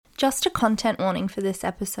Just a content warning for this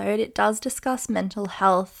episode. It does discuss mental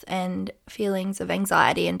health and feelings of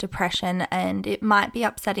anxiety and depression, and it might be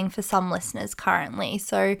upsetting for some listeners currently.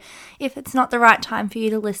 So if it's not the right time for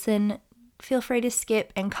you to listen, feel free to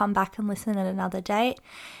skip and come back and listen at another date.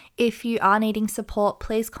 If you are needing support,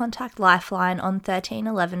 please contact Lifeline on 13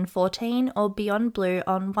 11 14 or Beyond Blue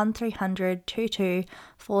on 1300 22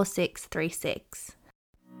 4636.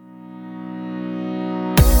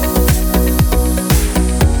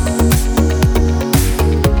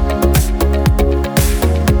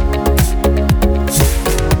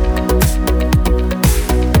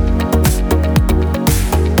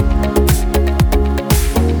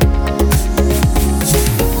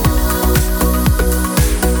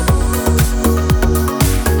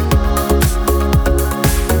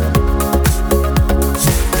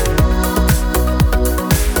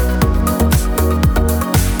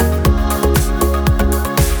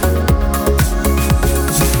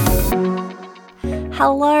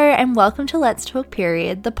 Hello and welcome to Let's Talk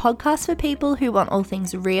Period, the podcast for people who want all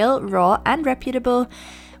things real, raw and reputable,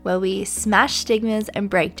 where we smash stigmas and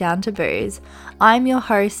break down taboos. I'm your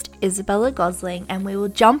host, Isabella Gosling, and we will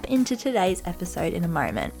jump into today's episode in a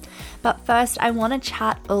moment. But first, I want to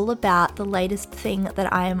chat all about the latest thing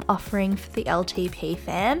that I am offering for the LTP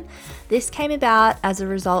fam. This came about as a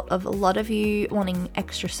result of a lot of you wanting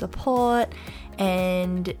extra support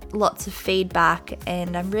and lots of feedback,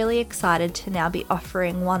 and I'm really excited to now be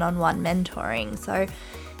offering one-on-one mentoring. So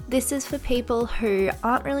this is for people who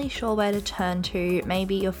aren't really sure where to turn to.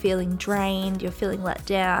 Maybe you're feeling drained, you're feeling let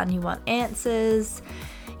down, you want answers,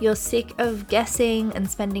 you're sick of guessing and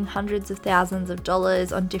spending hundreds of thousands of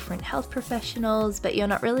dollars on different health professionals, but you're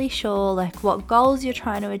not really sure what goals you're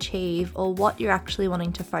trying to achieve or what you're actually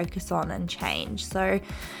wanting to focus on and change. So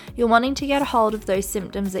you're wanting to get a hold of those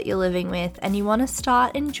symptoms that you're living with, and you want to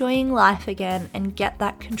start enjoying life again and get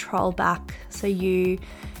that control back so you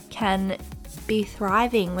can be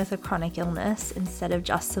thriving with a chronic illness instead of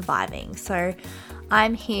just surviving. So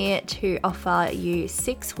I'm here to offer you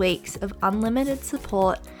 6 weeks of unlimited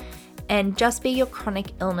support and just be your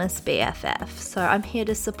chronic illness BFF. So I'm here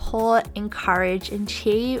to support, encourage and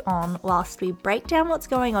cheer you on whilst we break down what's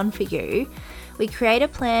going on for you. We create a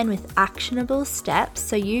plan with actionable steps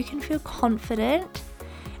so you can feel confident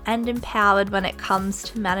and empowered when it comes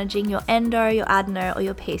to managing your endo, your adeno or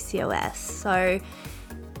your PCOS. So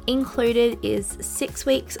included is 6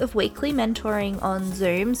 weeks of weekly mentoring on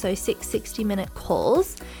Zoom, so 6 60-minute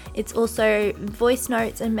calls. It's also voice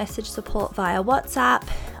notes and message support via WhatsApp.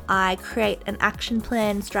 I create an action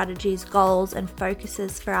plan, strategies, goals, and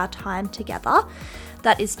focuses for our time together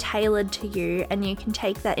that is tailored to you, and you can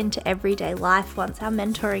take that into everyday life once our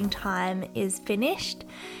mentoring time is finished.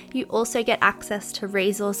 You also get access to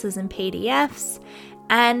resources and PDFs,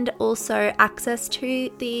 and also access to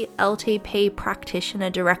the LTP practitioner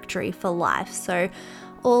directory for life. So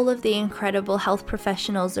all of the incredible health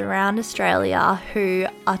professionals around Australia who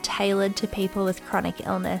are tailored to people with chronic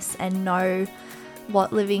illness and know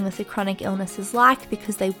what living with a chronic illness is like,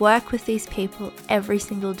 because they work with these people every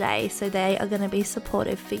single day, so they are going to be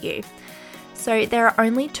supportive for you. So there are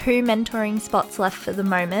only 2 mentoring spots left for the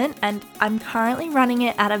moment, and I'm currently running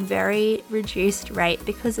it at a very reduced rate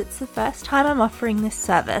because it's the first time I'm offering this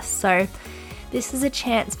service. So this is a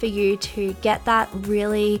chance for you to get that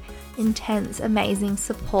really intense, amazing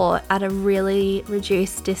support at a really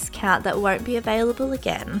reduced discount that won't be available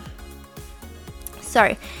again.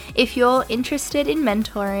 So if you're interested in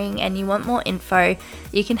mentoring and you want more info,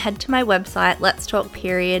 you can head to my website,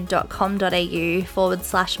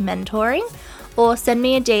 letstalkperiod.com.au/mentoring, or send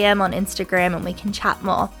me a DM on Instagram and we can chat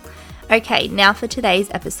more. Okay, now for today's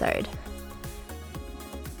episode.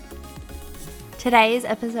 Today's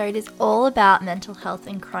episode is all about mental health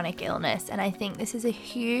and chronic illness, and I think this is a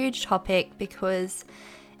huge topic because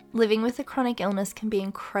living with a chronic illness can be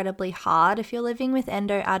incredibly hard. If you're living with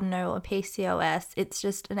endo, adeno or PCOS, it's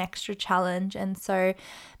just an extra challenge. And so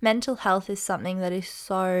mental health is something that is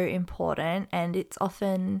so important, and it's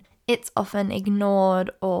often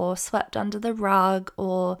ignored or swept under the rug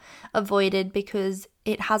or avoided because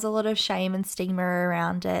it has a lot of shame and stigma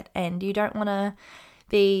around it, and you don't want to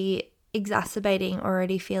be exacerbating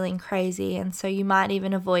already feeling crazy, and so you might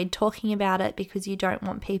even avoid talking about it because you don't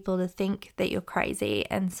want people to think that you're crazy.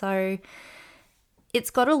 And so it's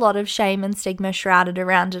got a lot of shame and stigma shrouded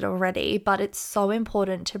around it already, but it's so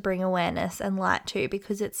important to bring awareness and light to,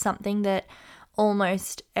 because it's something that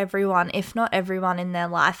almost everyone, if not everyone in their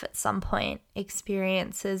life at some point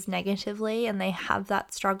experiences negatively, and they have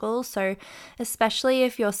that struggle. So especially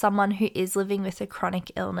if you're someone who is living with a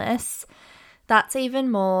chronic illness, that's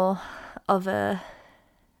even more of a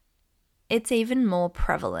it's even more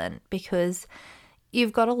prevalent because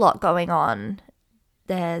you've got a lot going on.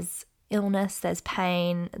 There's illness, there's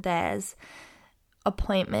pain, there's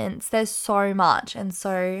appointments, there's so much. And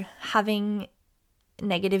so having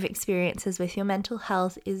negative experiences with your mental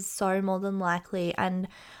health is so more than likely. And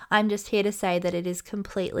I'm just here to say that it is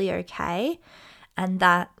completely okay and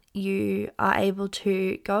that you are able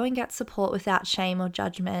to go and get support without shame or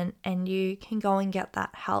judgment, and you can go and get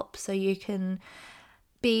that help so you can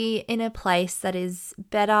be in a place that is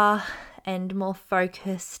better and more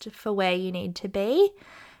focused for where you need to be,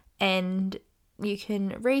 and you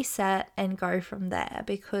can reset and go from there.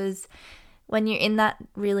 Because when you're in that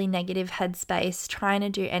really negative headspace, trying to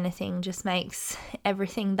do anything just makes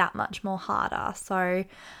everything that much more harder. So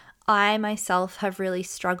I myself have really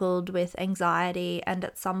struggled with anxiety and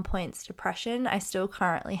at some points depression. I still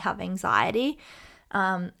currently have anxiety.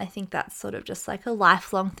 I think that's sort of just like a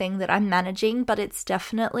lifelong thing that I'm managing, but it's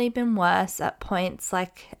definitely been worse at points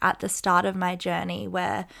like at the start of my journey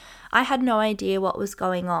where I had no idea what was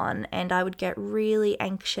going on, and I would get really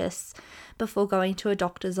anxious before going to a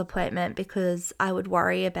doctor's appointment because I would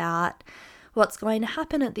worry about what's going to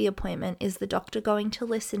happen at the appointment. Is the doctor going to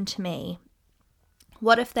listen to me?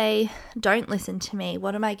 What if they don't listen to me?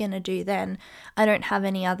 What am I going to do then? I don't have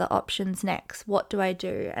any other options next. What do I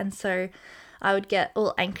do? And so I would get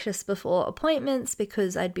all anxious before appointments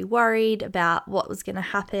because I'd be worried about what was going to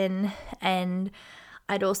happen. And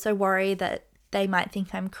I'd also worry that they might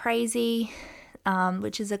think I'm crazy,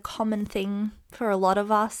 which is a common thing for a lot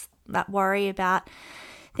of us, that worry about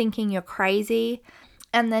thinking you're crazy.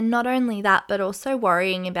 And then not only that, but also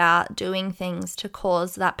worrying about doing things to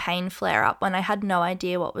cause that pain flare up when I had no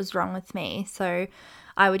idea what was wrong with me. So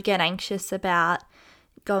I would get anxious about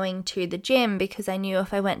going to the gym because I knew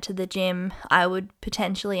if I went to the gym, I would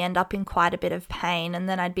potentially end up in quite a bit of pain. And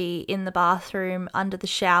then I'd be in the bathroom under the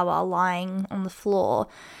shower lying on the floor.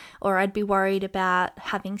 Or I'd be worried about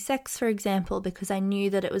having sex, for example, because I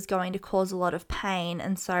knew that it was going to cause a lot of pain.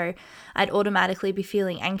 And so I'd automatically be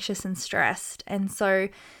feeling anxious and stressed. And so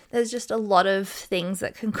there's just a lot of things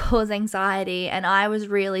that can cause anxiety. And I was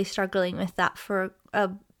really struggling with that for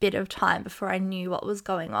a bit of time before I knew what was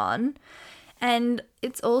going on. And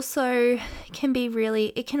it can also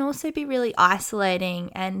be really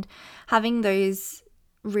isolating, and having those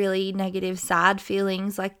really negative, sad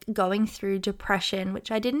feelings, like going through depression,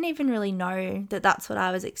 which I didn't even really know that that's what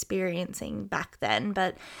I was experiencing back then.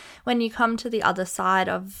 But when you come to the other side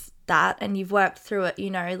of that and you've worked through it,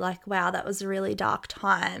 you know, like, wow, that was a really dark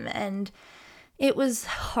time. And it was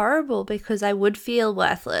horrible because I would feel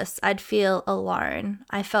worthless. I'd feel alone.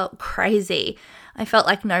 I felt crazy. I felt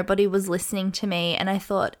like nobody was listening to me. And I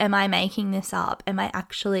thought, am I making this up? Am I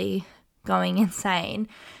actually going insane?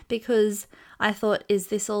 Because I thought, is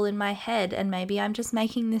this all in my head? And maybe I'm just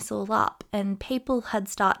making this all up. And people had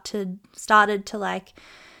started to like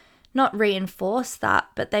not reinforce that,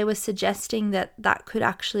 but they were suggesting that that could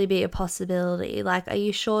actually be a possibility. Like, are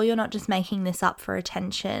you sure you're not just making this up for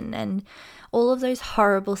attention? And all of those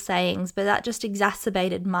horrible sayings, but that just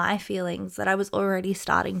exacerbated my feelings that I was already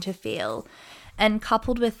starting to feel. And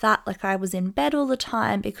coupled with that, like, I was in bed all the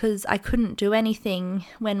time because I couldn't do anything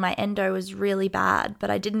when my endo was really bad, but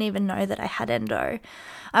I didn't even know that I had endo.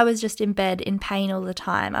 I was just in bed in pain all the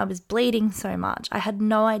time. I was bleeding so much. I had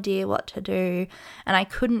no idea what to do, and I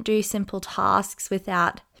couldn't do simple tasks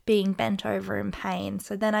without being bent over in pain.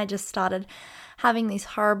 So then I just started having these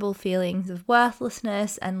horrible feelings of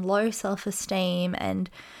worthlessness and low self-esteem and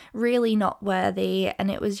really not worthy, and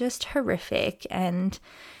it was just horrific. And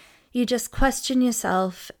you just question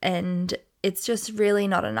yourself, and it's just really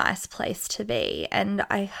not a nice place to be. And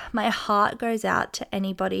my heart goes out to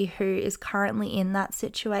anybody who is currently in that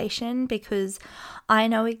situation, because I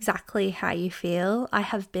know exactly how you feel. I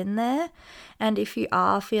have been there. And if you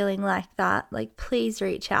are feeling like that, like, please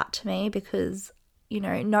reach out to me, because, you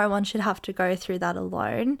know, no one should have to go through that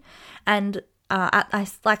alone. And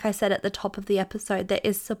like I said at the top of the episode, there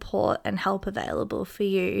is support and help available for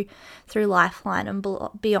you through Lifeline and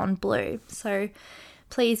Beyond Blue. So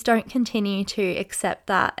please don't continue to accept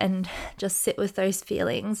that and just sit with those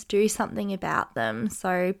feelings. Do something about them.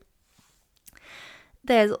 So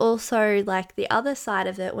there's also like the other side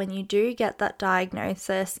of it when you do get that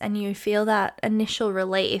diagnosis and you feel that initial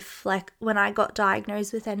relief. Like when I got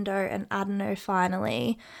diagnosed with endo and adeno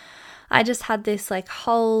finally, I just had this like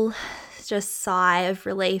whole just sigh of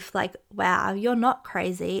relief, like, wow, you're not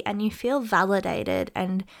crazy, and you feel validated.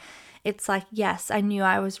 And it's like, yes, I knew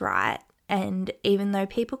I was right. And even though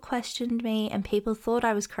people questioned me and people thought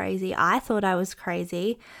I was crazy, I thought I was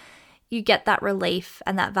crazy, you get that relief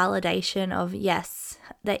and that validation of, yes,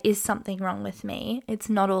 there is something wrong with me. It's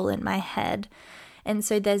not all in my head. And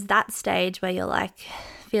so there's that stage where you're like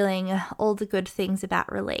feeling all the good things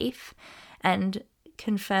about relief and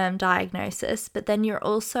confirmed diagnosis, but then you're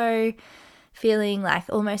also feeling like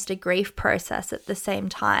almost a grief process at the same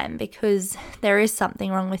time, because there is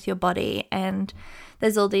something wrong with your body and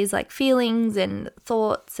there's all these like feelings and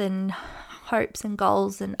thoughts and hopes and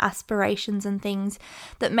goals and aspirations and things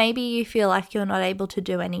that maybe you feel like you're not able to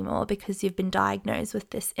do anymore because you've been diagnosed with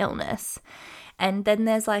this illness. And then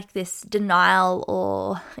there's like this denial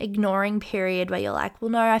or ignoring period where you're like, well,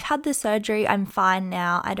 no, I've had the surgery, I'm fine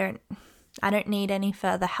now, I don't need any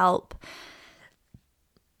further help.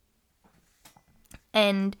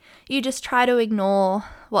 And you just try to ignore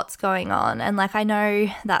what's going on. And like, I know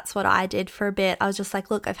that's what I did for a bit. I was just like,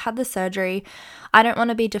 look, I've had the surgery. I don't want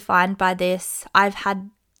to be defined by this. I've had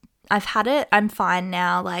it. I'm fine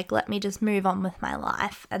now. Like, let me just move on with my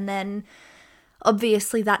life. And then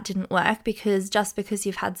obviously that didn't work, because just because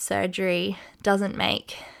you've had surgery doesn't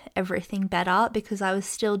make everything better, because I was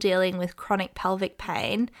still dealing with chronic pelvic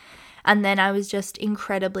pain. And then I was just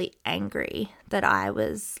incredibly angry that I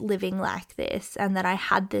was living like this and that I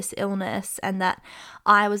had this illness and that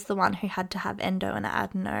I was the one who had to have endo and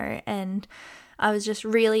adeno. And I was just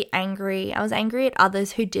really angry. I was angry at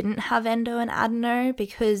others who didn't have endo and adeno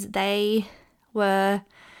because they were,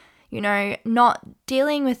 not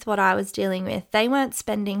dealing with what I was dealing with. They weren't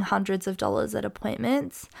spending hundreds of dollars at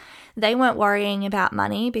appointments. They weren't worrying about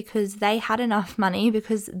money because they had enough money,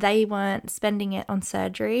 because they weren't spending it on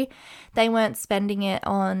surgery. They weren't spending it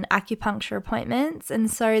on acupuncture appointments. And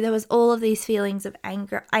so there was all of these feelings of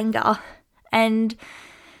anger and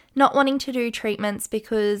not wanting to do treatments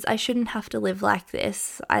because I shouldn't have to live like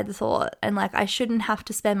this, I thought. And like, I shouldn't have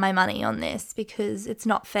to spend my money on this because it's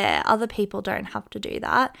not fair. Other people don't have to do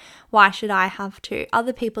that. Why should I have to?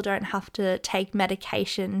 Other people don't have to take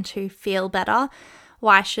medication to feel better.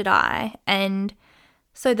 Why should I? And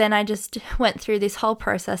so then I just went through this whole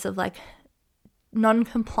process of like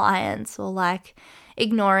non-compliance or like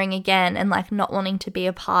ignoring again and like not wanting to be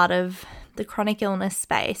a part of the chronic illness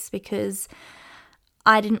space because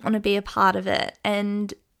I didn't want to be a part of it.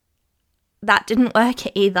 And that didn't work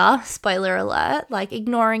either, spoiler alert. Like,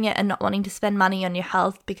 ignoring it and not wanting to spend money on your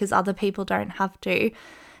health because other people don't have to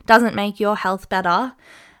doesn't make your health better.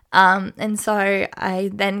 And so I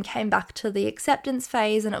then came back to the acceptance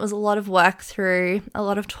phase, and it was a lot of work through, a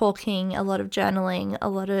lot of talking, a lot of journaling, a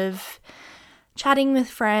lot of chatting with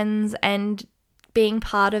friends, and being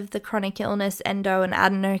part of the chronic illness endo and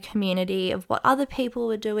adeno community of what other people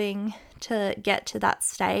were doing to get to that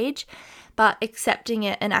stage, but accepting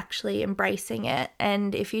it and actually embracing it.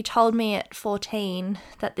 And if you told me at 14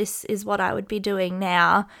 that this is what I would be doing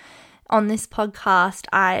now on this podcast,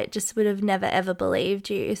 I just would have never ever believed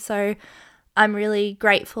you. So I'm really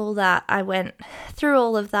grateful that I went through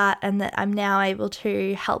all of that and that I'm now able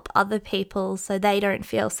to help other people so they don't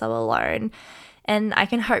feel so alone. And I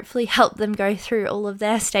can hopefully help them go through all of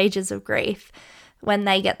their stages of grief when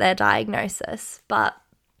they get their diagnosis. But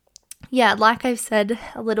yeah, like I've said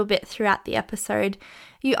a little bit throughout the episode,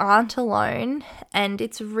 you aren't alone, and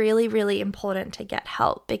it's really, really important to get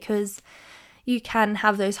help because you can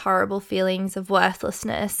have those horrible feelings of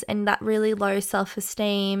worthlessness and that really low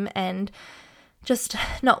self-esteem and just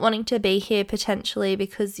not wanting to be here potentially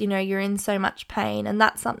because, you're in so much pain. And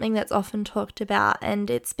that's something that's often talked about. And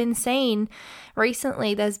it's been seen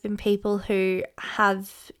recently. There's been people who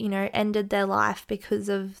have, ended their life because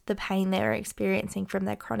of the pain they're experiencing from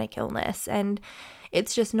their chronic illness. And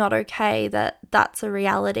it's just not okay that that's a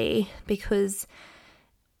reality because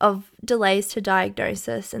of delays to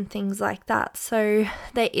diagnosis and things like that. So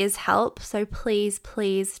there is help. So please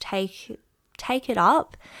take it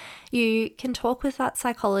up. You can talk with that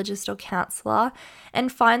psychologist or counselor and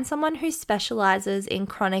find someone who specializes in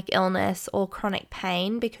chronic illness or chronic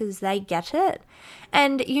pain because they get it.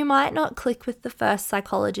 And you might not click with the first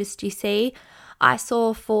psychologist you see. I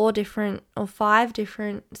saw 5 different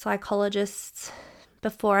psychologists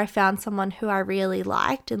before I found someone who I really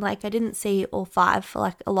liked. And I didn't see all 5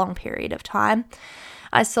 for a long period of time.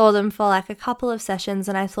 I saw them for a couple of sessions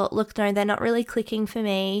and I thought, look, no, they're not really clicking for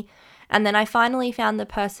me. And then I finally found the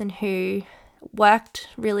person who worked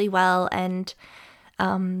really well and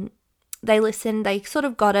they listened, they sort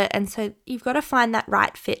of got it. And so you've got to find that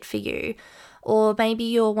right fit for you. Or maybe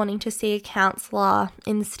you're wanting to see a counsellor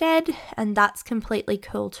instead, and that's completely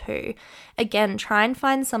cool too. Again, try and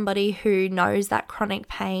find somebody who knows that chronic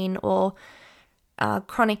pain or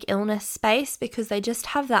chronic illness space because they just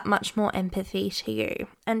have that much more empathy to you.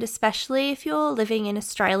 And especially if you're living in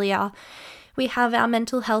Australia, We have our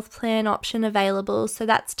mental health plan option available. So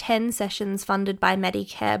that's 10 sessions funded by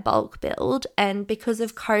Medicare bulk billed. And because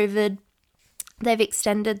of COVID, they've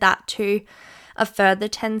extended that to a further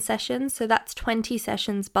 10 sessions. So that's 20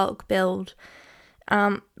 sessions bulk billed,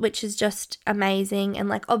 which is just amazing. And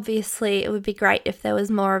like, obviously it would be great if there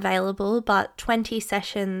was more available, but 20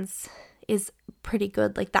 sessions is pretty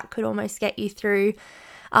good. Like, that could almost get you through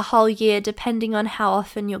a whole year, depending on how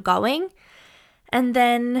often you're going. And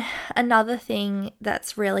then another thing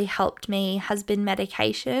that's really helped me has been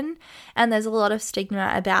medication. And there's a lot of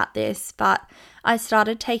stigma about this, but I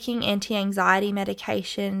started taking anti-anxiety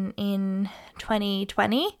medication in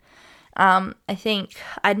 2020. I think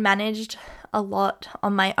I'd managed a lot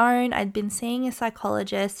on my own. I'd been seeing a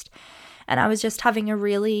psychologist, and I was just having a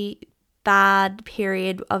really bad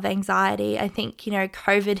period of anxiety. I think,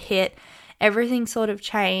 COVID hit, everything sort of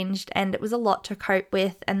changed, and it was a lot to cope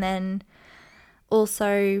with. And then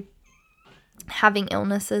also having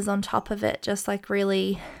illnesses on top of it just like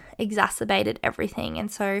really exacerbated everything.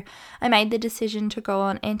 And so I made the decision to go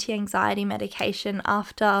on anti-anxiety medication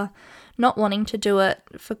after not wanting to do it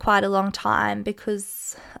for quite a long time,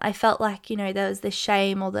 because I felt like, there was this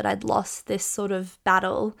shame, or that I'd lost this sort of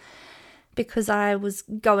battle because I was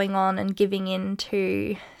going on and giving in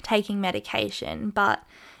to taking medication. But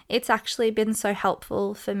it's actually been so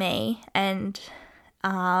helpful for me. And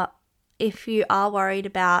if you are worried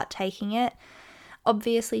about taking it,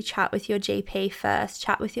 obviously chat with your GP first,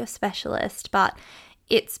 chat with your specialist. But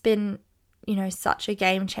it's been, such a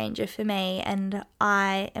game changer for me, and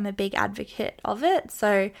I am a big advocate of it.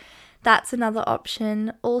 So that's another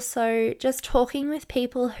option. Also, just talking with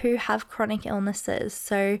people who have chronic illnesses.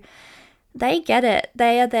 So they get it.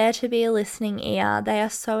 They are there to be a listening ear. They are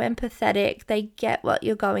so empathetic. They get what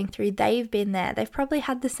you're going through. They've been there. They've probably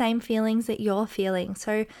had the same feelings that you're feeling.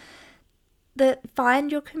 So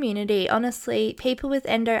find your community. Honestly, people with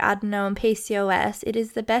endoadeno and PCOS, it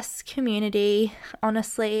is the best community,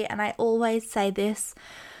 honestly. And I always say this: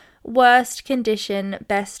 worst condition,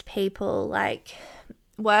 best people. Like,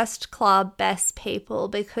 worst club, best people,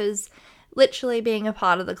 because literally being a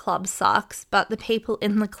part of the club sucks, but the people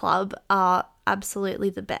in the club are absolutely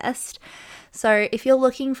the best. So if you're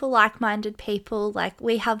looking for like-minded people, like,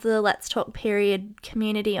 we have the Let's Talk Period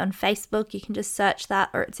community on Facebook. You can just search that,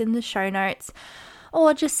 or it's in the show notes,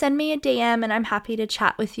 or just send me a DM and I'm happy to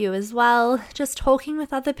chat with you as well. Just talking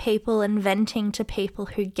with other people and venting to people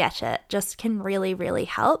who get it just can really, really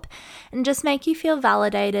help and just make you feel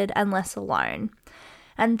validated and less alone.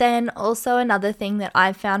 And then also another thing that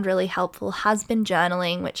I've found really helpful has been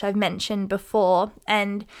journaling, which I've mentioned before.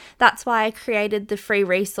 And that's why I created the free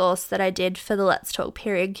resource that I did for the Let's Talk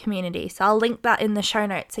Period community. So I'll link that in the show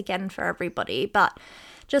notes again for everybody. But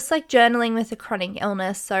just like journaling with a chronic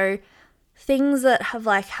illness. So things that have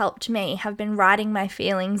like helped me have been writing my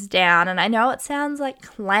feelings down. And I know it sounds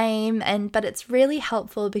like lame, but it's really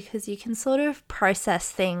helpful because you can sort of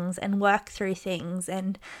process things and work through things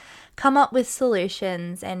and come up with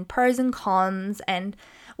solutions and pros and cons and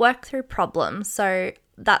work through problems. So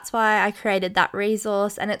that's why I created that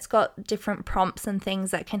resource, and it's got different prompts and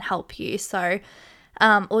things that can help you. So,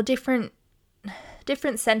 or different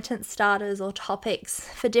sentence starters or topics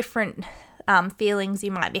for different feelings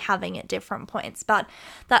you might be having at different points. But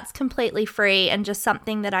that's completely free and just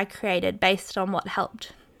something that I created based on what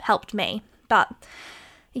helped me. But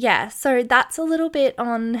yeah, so that's a little bit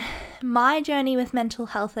on my journey with mental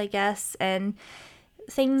health, I guess, and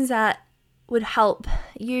things that would help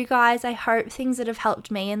you guys, I hope, things that have helped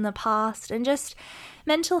me in the past, and just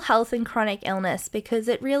mental health and chronic illness, because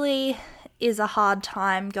it really is a hard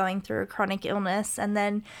time going through a chronic illness, and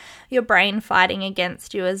then your brain fighting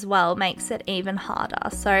against you as well makes it even harder.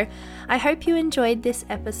 So I hope you enjoyed this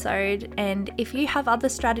episode, and if you have other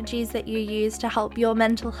strategies that you use to help your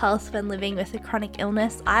mental health when living with a chronic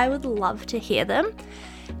illness, I would love to hear them.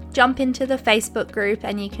 Jump into the Facebook group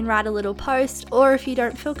and you can write a little post, or if you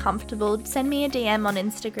don't feel comfortable, send me a DM on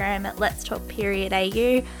Instagram at Let's Talk Period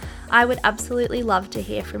AU. I would absolutely love to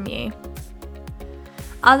hear from you.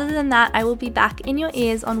 Other than that, I will be back in your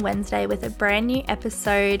ears on Wednesday with a brand new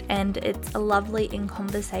episode, and it's a lovely In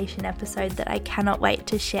Conversation episode that I cannot wait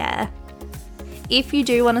to share. If you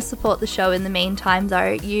do want to support the show in the meantime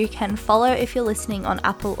though, you can follow if you're listening on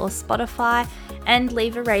Apple or Spotify, and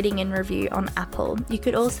leave a rating and review on Apple. You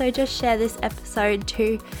could also just share this episode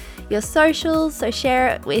to your socials, so share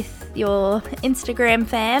it with your Instagram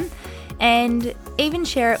fam, and even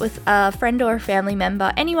share it with a friend or a family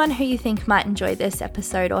member, anyone who you think might enjoy this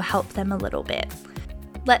episode or help them a little bit.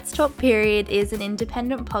 Let's Talk Period is an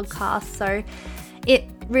independent podcast, so it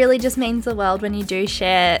really just means the world when you do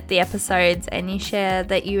share the episodes and you share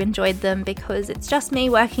that you enjoyed them, because it's just me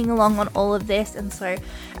working along on all of this, and so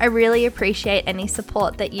I really appreciate any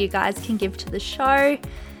support that you guys can give to the show.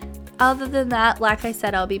 Other than that, like I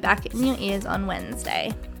said, I'll be back in your ears on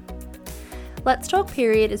Wednesday. Let's Talk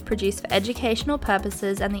Period is produced for educational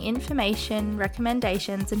purposes, and the information,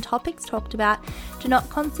 recommendations and topics talked about do not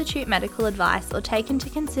constitute medical advice or take into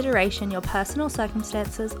consideration your personal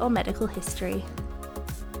circumstances or medical history.